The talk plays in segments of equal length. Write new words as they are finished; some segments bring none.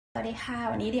สวัสดีค่ะ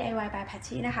วันนี้ DIY by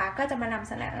Patchy นะคะก็จะมานำ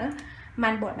เสนอมั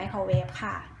นบดไมโครเวฟ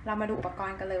ค่ะเรามาดูอุปก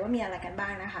รณ์กันเลยว่ามีอะไรกันบ้า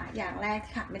งนะคะอย่างแรก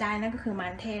ที่ขาดไม่ได้นั่นก็คือมั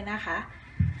นเทศนะคะ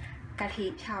กะทิ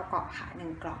ชาวเกาะค่ะ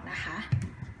1 กล่องนะคะ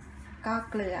ก็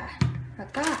เกลือแล้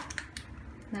วก็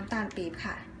น้ำตาลปี๊บ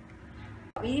ค่ะ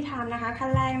วิธีทำนะคะขั้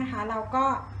นแรกนะคะเราก็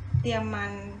เตรียมมั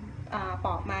นป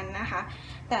อกมันนะคะ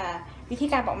แต่วิธี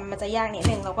การปอกมันจะยากนิด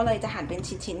นึงเราก็เลยจะหั่นเป็น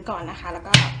ชิ้นๆก่อนนะคะแล้ว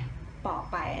ก็ปอก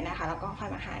ไปนะคะแล้วก็ค่อย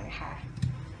มาหั่นค่ะ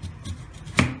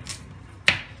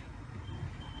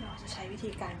เราจะใช้วิธี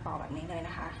การปอกแบบนี้เลยน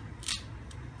ะคะ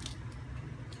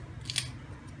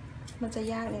มันจะ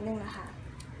ยากนิดนึงนะคะ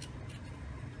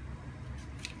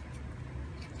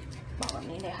ปอกแบบ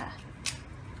นี้เลยค่ะ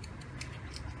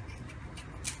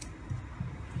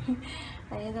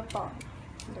อันนี้จะปอก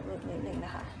ลึกๆนิดนึงน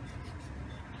ะคะ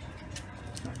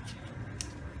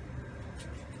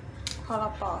พอเรา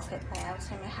ปอกเสร็จแล้วใ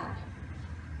ช่ไหมคะ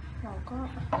เราก็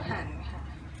หั่นค่ะ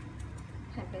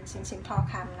หั่นเป็นชิ้นๆพอ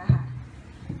คำนะคะ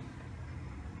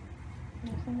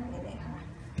นี่ขนาดนี้เลยค่ะ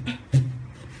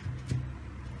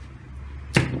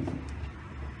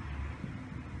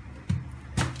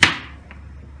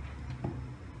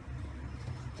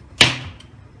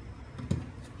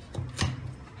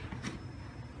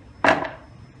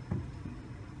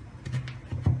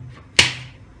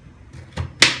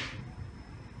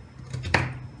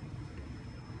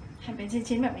หั่นเป็น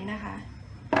ชิ้นๆแบบนี้นะคะ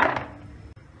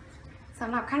ส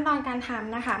ำหรับขั้นตอนการท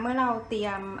ำนะคะเมื่อเราเตรี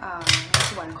ยมใน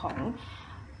ส่วนของ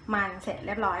มันเสร็จเ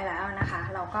รียบร้อยแล้วนะคะ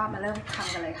เราก็มาเริ่มท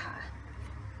ำกันเลยค่ะ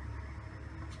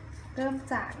เริ่ม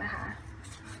จากนะคะ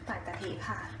ตักกะทิ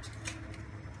ค่ะ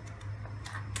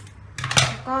แ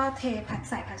ล้วก็เท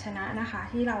ใส่ภาชนะนะคะ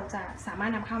ที่เราจะสามาร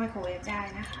ถนำเข้าไมโครเวฟได้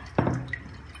นะคะ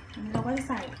เราก็จะ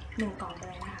ใส่1 กล่องไป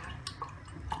เลยนะคะ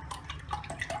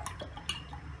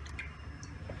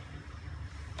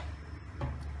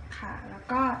แล้ว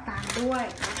ก็ตามด้วย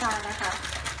น้ำตาลนะคะ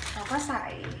เราก็ใส่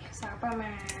สักประม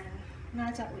าณน่า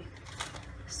จะ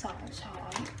2 ช้อ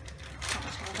น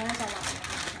น่าจะหวานนะ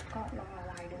คะแล้วก็ลองละ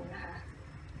ลายดูนะคะ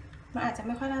มันอาจจะไ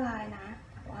ม่ค่อยละลายนะ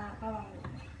แต่ว่าก็ลองดู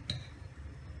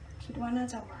คิดว่าน่า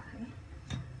จะหวาน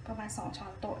ประมาณ2 ช้อ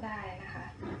นโต๊ะได้นะคะ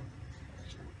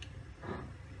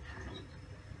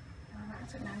หลัง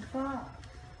จากนั้นก็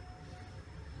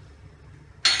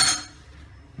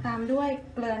ตามด้วย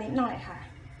เกลือนิดหน่อยค่ะ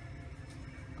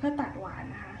เพื่อตัดหวาน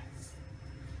นะคะ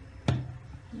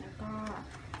แล้วก็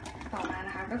ต่อมาน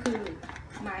ะคะก็คือ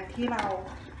มันที่เรา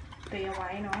เตรียมไว้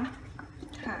เนาะ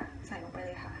ค่ะใส่ลงไปเ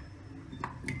ลยค่ะ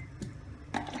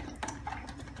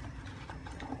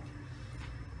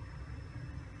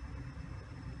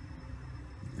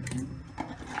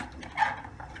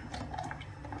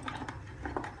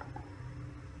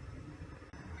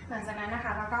หลังจากนั้นนะค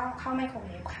ะเราก็เข้าไมโครเ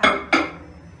วฟค่ะ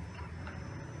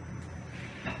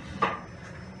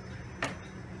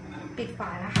ปิดฝ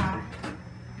านะคะ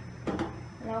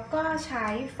แล้วก็ใช้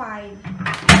ไฟ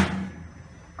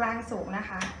กลางสูงนะ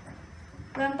คะ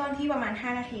เริ่มต้นที่ประมาณ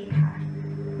5 นาทีค่ะ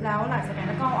แล้วหลังจากนั้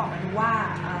นก็ออกมาดูว่า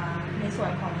ในส่ว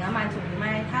นของเนื้อมันสุกหรือไ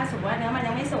ม่ถ้าสมมติว่าเนื้อมัน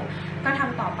ยังไม่สุกก็ท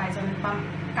ำต่อไปจน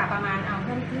กับประมาณเ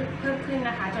พิ่มขึ้น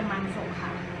นะคะจนมันสุกค่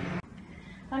ะ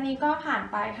ตอนนี้ก็ผ่าน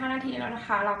ไป5 นาทีแล้วนะค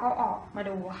ะเราก็ออกมา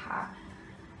ดูค่ะ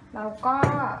แล้วก็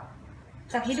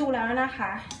จากที่ดูแล้วนะค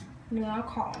ะเนื้อ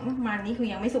ของมันนี่คือ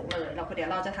ยังไม่สุกเลยเดี๋ยว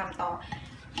เราจะทำต่อ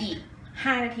อีก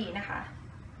5 นาทีนะคะ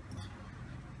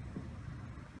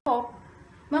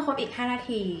เมื่อครบอีก5 นา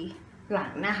ทีหลั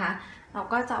งนะคะเรา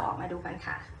ก็จะออกมาดูกัน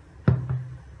ค่ะ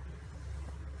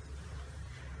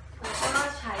แล้วก็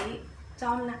ใช้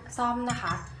ซ่อมนะค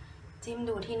ะจิ้ม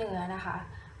ดูที่เนื้อนะคะ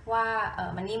ว่า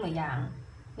มันนิ่มหรือยัง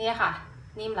นี่ค่ะ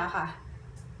นิ่มแล้วค่ะ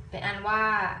เป็นอันว่า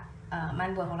มัน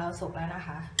บดของเราสุกแล้วนะค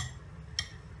ะ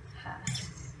ค่ะ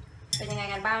เป็นยังไง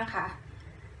กันบ้างคะ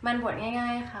มันบดง่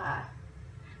ายๆค่ะ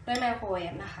ด้วยไมโครเว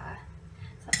ฟนะคะ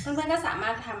เพื่อนๆก็สามา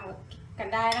รถทำกัน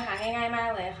ได้นะคะง่ายๆมาก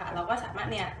เลยค่ะเราก็สามารถ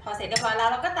เนี่ยพอเสร็จเรียบร้อยแล้ว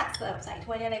เราก็ตักเสิร์ฟใส่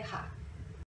ถ้วยได้เลยค่ะ